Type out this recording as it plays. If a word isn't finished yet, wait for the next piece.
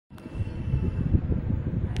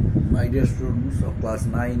My dear students of class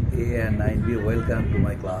 9A and 9B, welcome to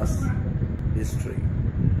my class history.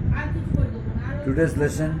 Today's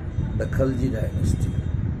lesson, the Khalji dynasty.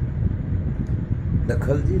 The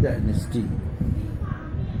Khalji dynasty,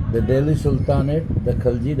 the Delhi Sultanate, the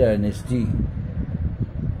Khalji dynasty.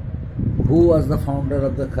 Who was the founder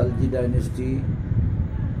of the Khalji dynasty?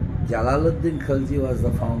 Jalaluddin Khalji was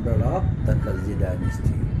the founder of the Khalji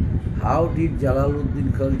dynasty. How did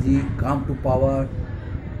Jalaluddin Khalji come to power?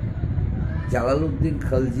 Jalaluddin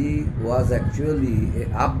Khalji was actually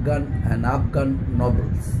an Afghan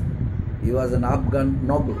noble. He was an Afghan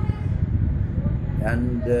noble,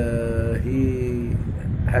 and he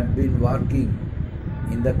had been working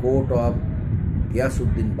in the court of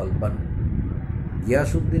Ghiyasuddin Balban.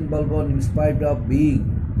 Ghiyasuddin Balban, in spite of being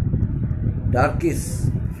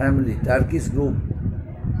Turkish family, Turkish group,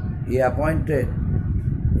 he appointed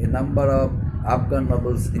a number of Afghan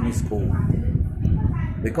nobles in his court.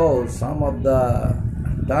 Because some of the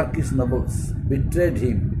Turkish nobles betrayed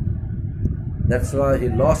him, that's why he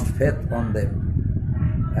lost faith on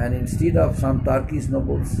them. And instead of some Turkish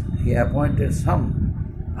nobles, he appointed some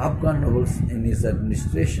Afghan nobles in his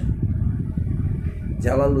administration.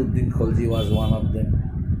 Jalaluddin Khalji was one of them.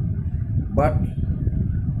 But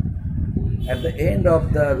at the end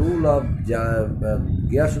of the rule of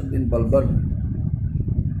Ghiyasuddin Balban,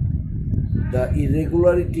 the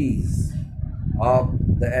irregularities of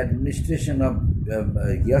the administration of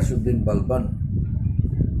Ghiyasuddin Balban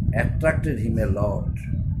attracted him a lot,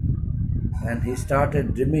 and he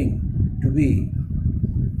started dreaming to be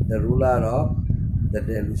the ruler of the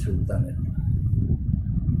Delhi Sultanate.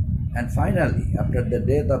 And finally, after the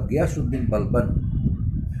death of Ghiyasuddin Balban,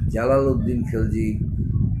 Jalaluddin Khalji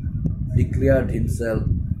declared himself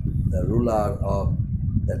the ruler of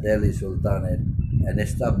the Delhi Sultanate and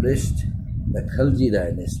established the Khalji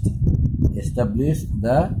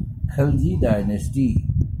dynasty.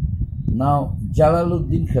 Now,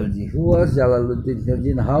 Jalaluddin Khalji. Who was Jalaluddin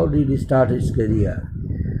Khalji and how did he start his career?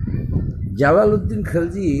 Jalaluddin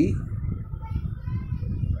Khalji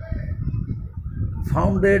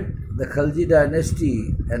founded the Khalji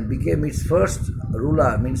dynasty and became its first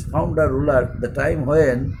ruler, means founder ruler. The time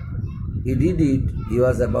when he did it, he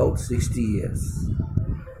was about 60 years.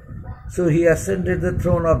 So he ascended the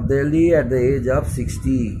throne of Delhi at the age of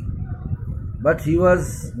 60. But he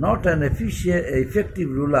was not an effective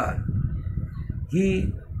ruler.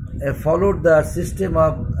 He followed the system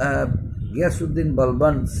of Ghiyasuddin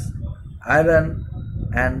Balban's iron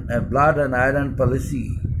and blood and iron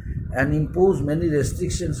policy and imposed many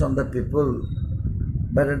restrictions on the people.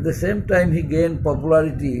 But at the same time, he gained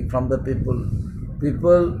popularity from the people.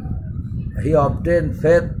 He obtained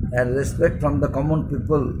faith and respect from the common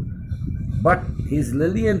people. But his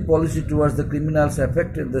lenient policy towards the criminals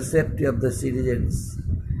affected the safety of the citizens,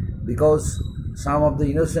 because some of the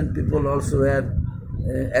innocent people also were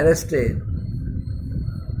arrested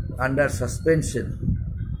under suspension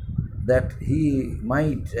that he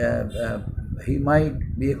might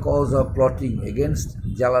be a cause of plotting against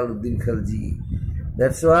Jalaluddin Khalji.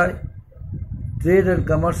 That's why trade and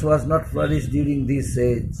commerce was not flourished during this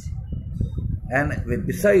age. And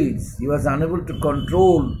besides, he was unable to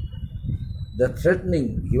control the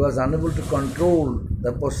threatening, he was unable to control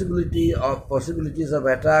the possibilities of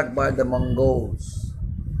attack by the Mongols.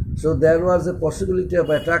 So there was a possibility of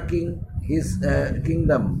attacking his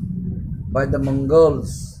kingdom by the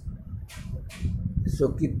Mongols. So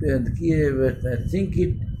keep it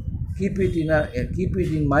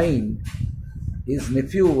in mind. His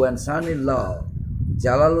nephew and son-in-law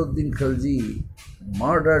Jalaluddin Khalji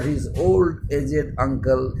murdered his old aged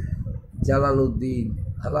uncle Jalaluddin.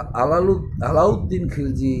 Alauddin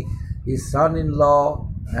Khilji, his son-in-law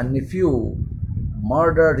and nephew,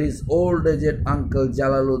 murdered his old aged uncle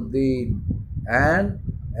Jalaluddin and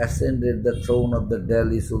ascended the throne of the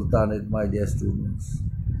Delhi Sultanate, my dear students.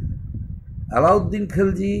 Alauddin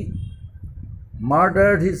Khilji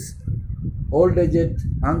murdered his old aged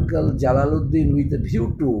uncle Jalaluddin with a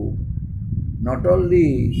view to not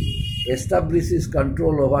only establish his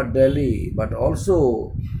control over Delhi but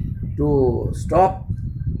also to stop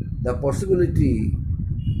the possibility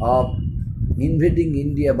of invading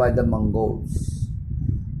India by the Mongols,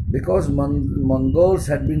 because Mongols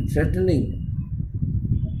had been threatening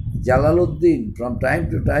Jalaluddin from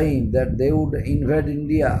time to time that they would invade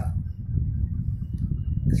India.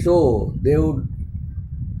 So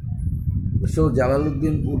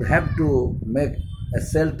Jalaluddin would have to make a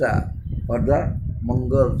shelter for the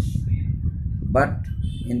Mongols. But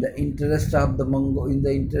in the interest of the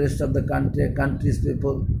country's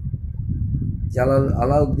people,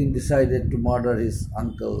 Alauddin decided to murder his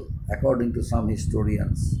uncle, according to some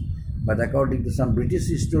historians. But according to some British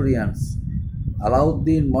historians,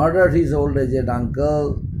 Alauddin murdered his old-aged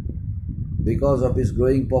uncle because of his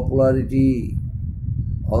growing popularity.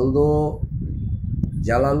 Although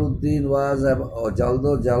Jalaluddin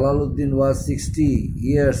was 60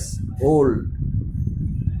 years old,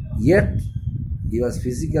 yet he was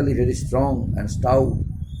physically very strong and stout,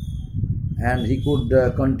 and he could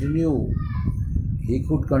continue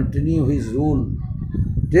his rule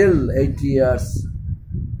till 80 years,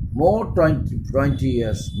 more than 20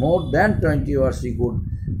 years he could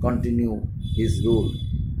continue his rule.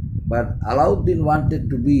 But Alauddin wanted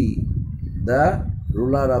to be the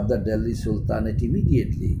ruler of the Delhi Sultanate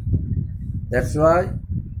immediately. That's why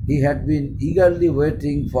he had been eagerly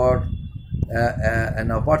waiting for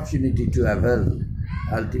an opportunity to avail.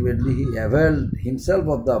 Ultimately, he availed himself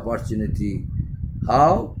of the opportunity.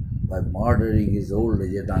 How? By murdering his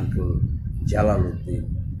old-aged uncle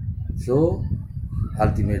Jalaluddin. So,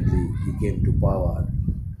 ultimately, he came to power.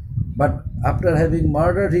 But after having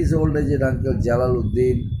murdered his old-aged uncle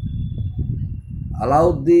Jalaluddin,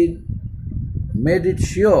 Alauddin made it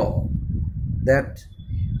sure that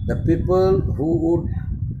the people who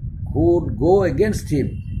would go against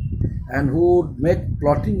him and who would make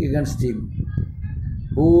plotting against him,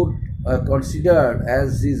 who would consider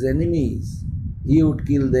as his enemies, he would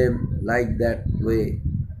kill them like that way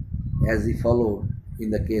as he followed in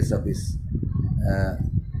the case of his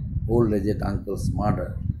old-aged uncle's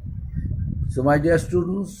murder. So my dear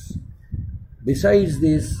students, besides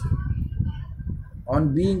this,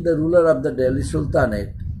 on being the ruler of the Delhi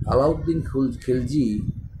Sultanate, Alauddin Khilji,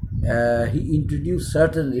 he introduced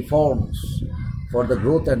certain reforms for the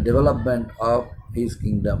growth and development of his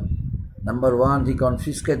kingdom. Number one, he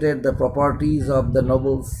confiscated the properties of the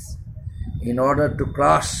nobles in order to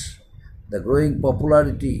crush the growing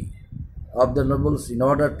popularity of the nobles, in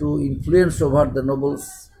order to influence over the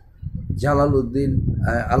nobles. Alauddin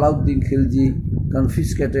Khilji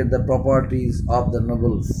confiscated the properties of the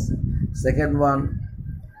nobles. Second one,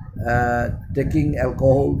 taking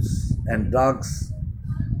alcohols and drugs.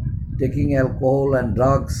 Taking alcohol and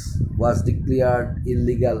drugs was declared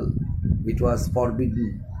illegal. It was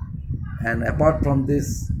forbidden. And apart from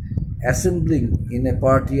this, assembling in a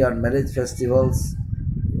party or marriage festivals,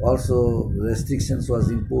 also restrictions was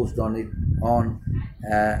imposed on it, on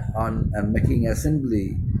making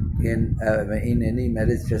assembly in any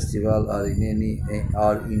marriage festival or in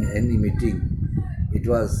any meeting. It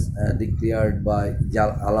was declared by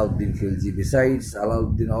Alauddin Khilji. Besides,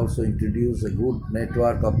 Alauddin also introduced a good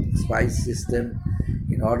network of spice system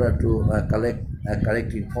in order to collect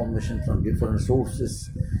correct information from different sources,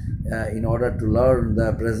 in order to learn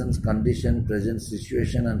the present condition, present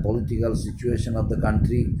situation and political situation of the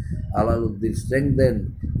country. Alauddin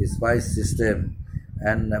strengthened his spice system.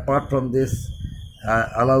 And apart from this,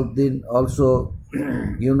 Alauddin also,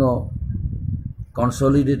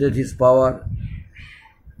 consolidated his power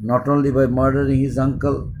not only by murdering his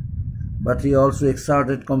uncle, but he also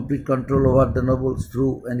exerted complete control over the nobles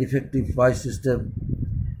through an effective spice system.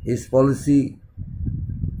 His policy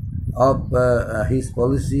of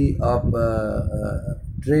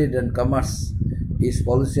trade and commerce, his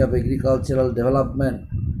policy of agricultural development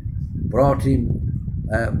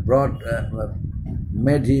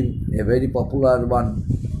made him a very popular one,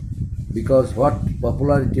 because what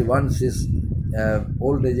popularity once his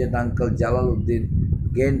old-aged uncle Jalaluddin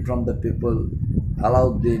gained from the people,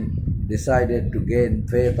 Alauddin decided to gain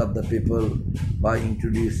faith of the people by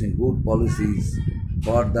introducing good policies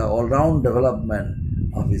for the all-round development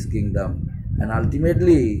of his kingdom. And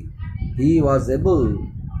ultimately, he was able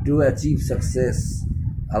to achieve success.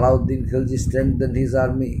 Alauddin Khilji strengthened his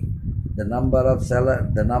army. The number of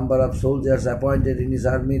soldiers appointed in his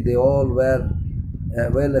army, they all were a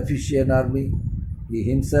well-efficient army. He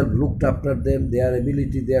himself looked after them, their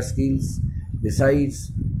ability, their skills.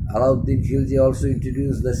 Besides, Alauddin Khilji also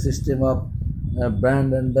introduced the system of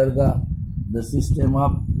brand and dargah, the system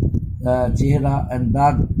of chehra and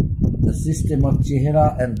dag. The system of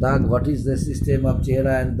chehra and dag. What is the system of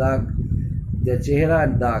chehra and dag? The chehra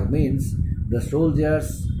and dag means the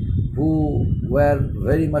soldiers who were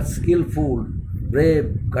very much skillful,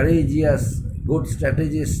 brave, courageous, good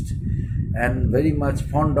strategist, and very much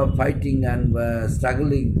fond of fighting and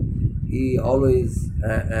struggling. He always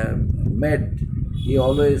he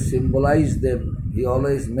always symbolized them, he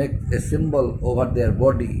always made a symbol over their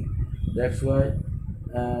body. That's why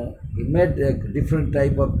he made a different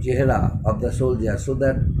type of chehra of the soldier, so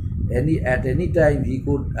that at any time he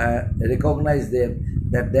could recognize them,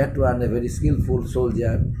 that one a very skillful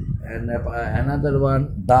soldier. And another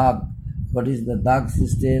one, dag. What is the dag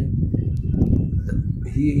system?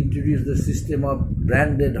 he introduced the system of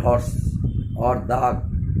branded horse or dag.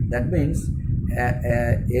 That means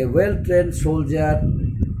a well-trained soldier,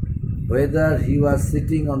 whether he was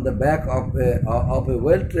sitting on the back of a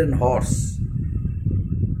well-trained horse,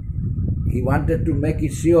 he wanted to make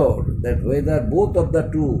it sure that whether both of the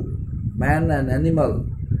two, man and animal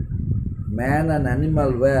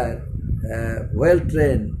were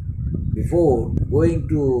well-trained before going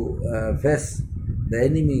to face the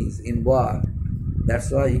enemies in war.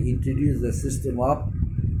 That's why he introduced the system of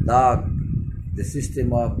dag, the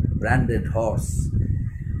system of branded horse.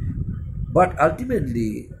 But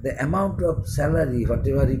ultimately, the amount of salary,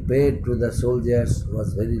 whatever he paid to the soldiers,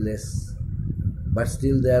 was very less. But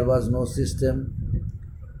still there was no system.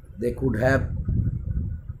 They could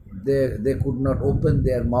not open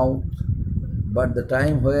their mouth. But the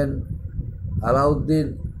time when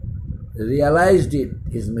Alauddin realized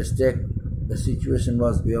his mistake, the situation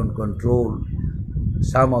was beyond control.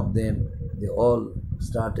 Some of them, they all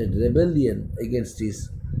started rebellion against his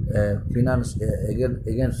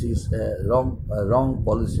wrong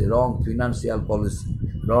policy, wrong financial policy,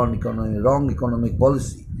 wrong economic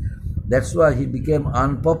policy. That's why he became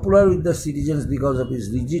unpopular with the citizens because of his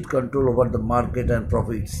rigid control over the market and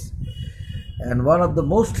profits. And one of the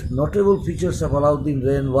most notable features of Alauddin's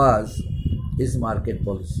reign was his market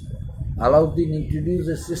policy. Alauddin introduced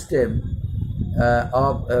a system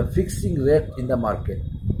of fixing rate in the market.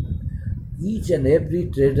 Each and every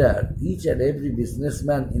trader, each and every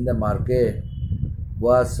businessman in the market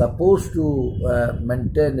was supposed to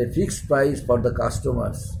maintain a fixed price for the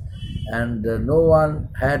customers, and no one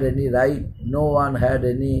had any right, no one had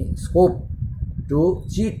any scope to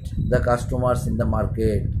cheat the customers in the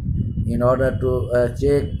market. In order to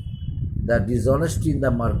check the dishonesty in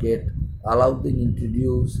the market, Alauddin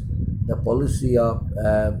introduced the policy of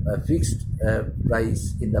a fixed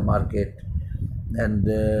price in the market. And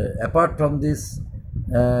apart from this,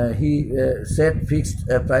 he set fixed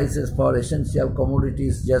prices for essential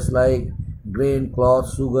commodities just like grain,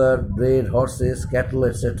 cloth, sugar, bread, horses, cattle,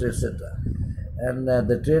 etc., etc. And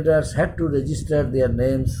the traders had to register their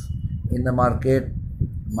names in the market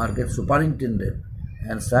superintendent.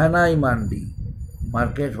 And Sahnai Mandi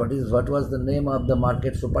market, what was the name of the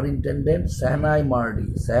market superintendent? Sahnai Mardi.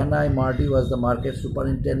 Sahnai Mardi was the market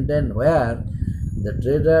superintendent, where the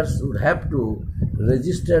traders would have to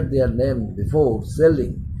register their name before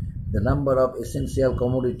selling the number of essential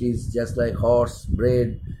commodities just like horse,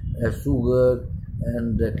 bread, sugar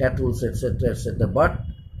and cattle, etc., etc. But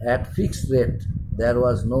at fixed rate, there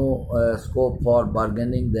was no scope for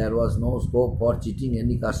bargaining, there was no scope for cheating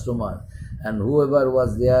any customer. And whoever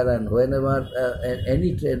was there, and whenever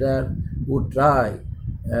any trader would try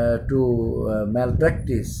to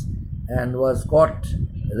malpractice and was caught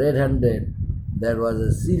red-handed, there was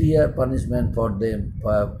a severe punishment for them,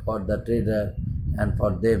 for the trader and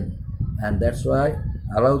for them. And that's why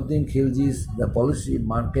Alauddin Khilji's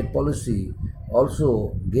market policy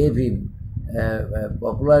also gave him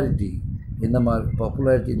popularity in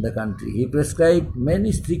the country. He prescribed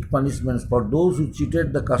many strict punishments for those who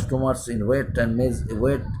cheated the customers in weight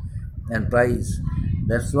and price.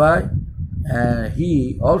 That's why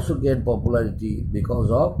he also gained popularity because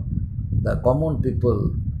of the common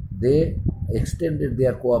people. They extended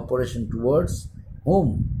their cooperation towards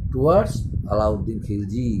whom? Towards Alauddin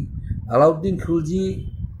Khilji. Alauddin Khilji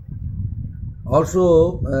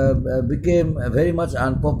also became very much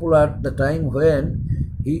unpopular at the time when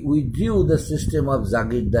he withdrew the system of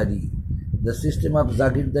Zagirdari. The system of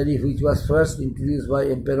Zagirdari, which was first introduced by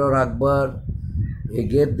Emperor Akbar, he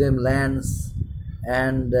gave them lands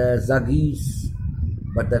and Zagirs.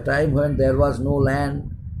 But the time when there was no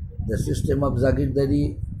land, the system of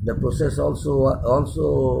Zagirdari, the process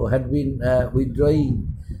also had been withdrawing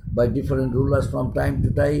by different rulers from time to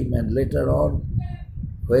time, and later on,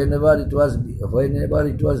 whenever it was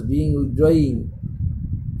being withdrawing,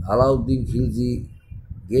 Alauddin Khilji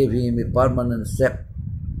gave him a permanent step.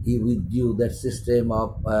 He withdrew that system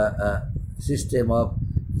of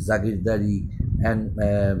Zagirdari, and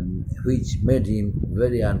which made him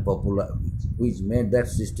very unpopular.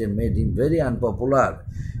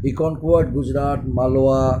 He conquered Gujarat,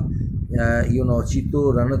 Malwa,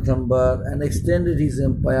 Chittor, Ranthambore, and extended his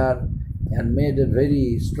empire and made a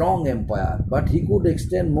very strong empire. But he could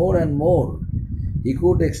extend more and more. He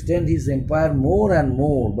could extend his empire more and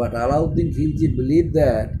more. But Alauddin Khilji believed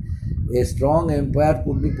that a strong empire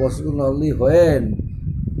could be possible only when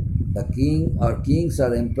the king or kings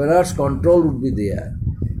or emperor's control would be there.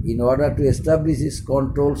 In order to establish his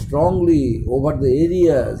control strongly over the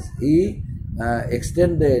areas, he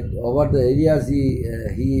extended over the areas,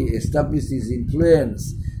 he established his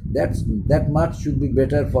influence. that much should be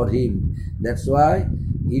better for him. That's why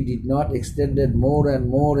he did not extended more and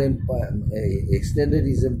more empire, extended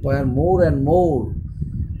his empire more and more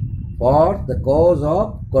for the cause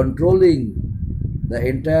of controlling the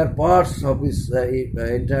entire parts of his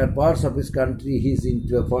country.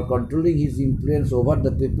 For controlling his influence over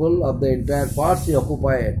the people of the entire parts he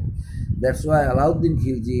occupied. That's why Alauddin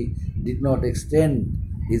Khilji did not extend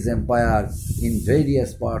his empire in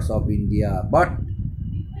various parts of India, but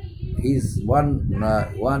his military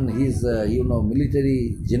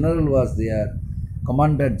general was there,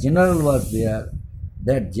 commander general was there.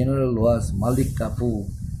 That general was Malik Kafur.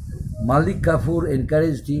 Malik Kafur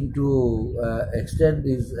encouraged him to extend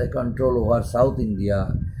his control over South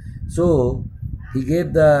India. So he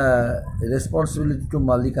gave the responsibility to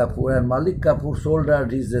Malik Kafur, and Malik Kafur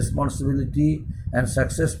shouldered his responsibility and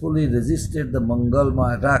successfully resisted the Mughal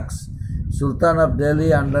attacks. Sultan of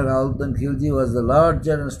Delhi under Alauddin Khilji was the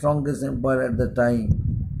largest and strongest empire at the time.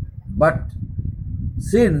 But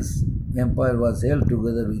since empire was held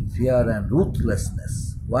together with fear and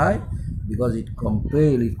ruthlessness. Why? Because it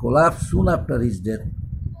collapsed soon after his death.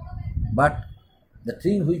 But the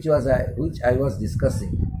thing which I was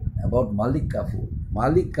discussing about Malik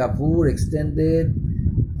Kafur extended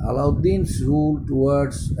Alauddin's rule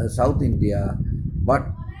towards South India, but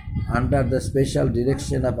under the special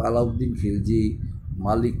direction of Alauddin Khilji,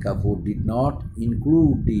 Malik Kafur did not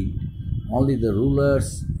include it. Only the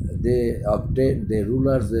rulers they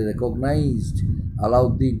recognized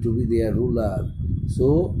Alauddin to be their ruler.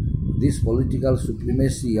 So this political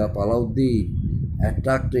supremacy of Alauddin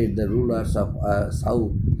attracted the rulers of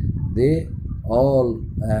South. They all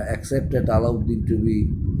accepted Alauddin to be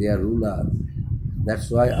their ruler. That's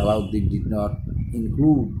why Alauddin did not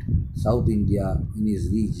include South India in his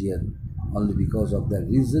region. Only because of that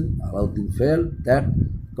reason, Alauddin felt that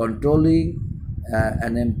controlling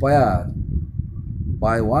an empire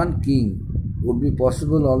by one king would be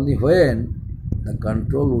possible only when the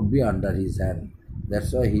control would be under his hand.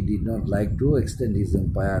 That's why he did not like to extend his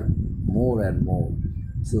empire more and more.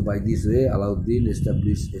 So by this way, Alauddin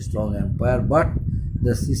established a strong empire, but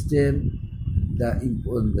the system,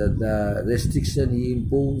 the restriction he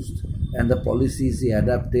imposed and the policies he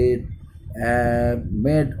adopted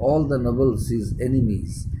made all the nobles his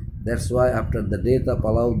enemies. That's why after the death of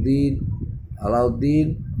Alauddin,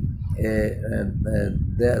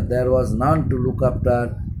 there was none to look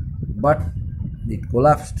after, but it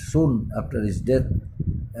collapsed soon after his death,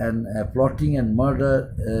 and plotting and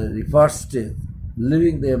murder reversed,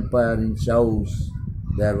 leaving the empire in chaos.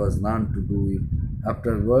 There was none to do it.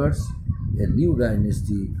 Afterwards, a new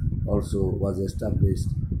dynasty also was established,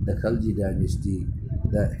 the Khalji dynasty.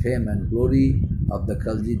 The fame and glory of the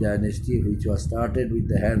Khalji dynasty, which was started with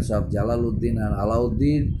the hands of Jalaluddin and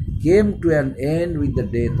Alauddin, came to an end with the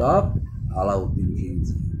death of Alauddin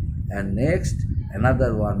Khilji. And next,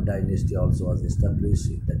 another one dynasty also was established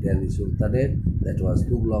in the Delhi Sultanate, that was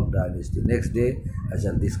Tughlaq dynasty. Next day, I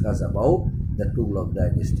shall discuss about the Tughlaq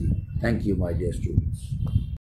dynasty. Thank you, my dear students.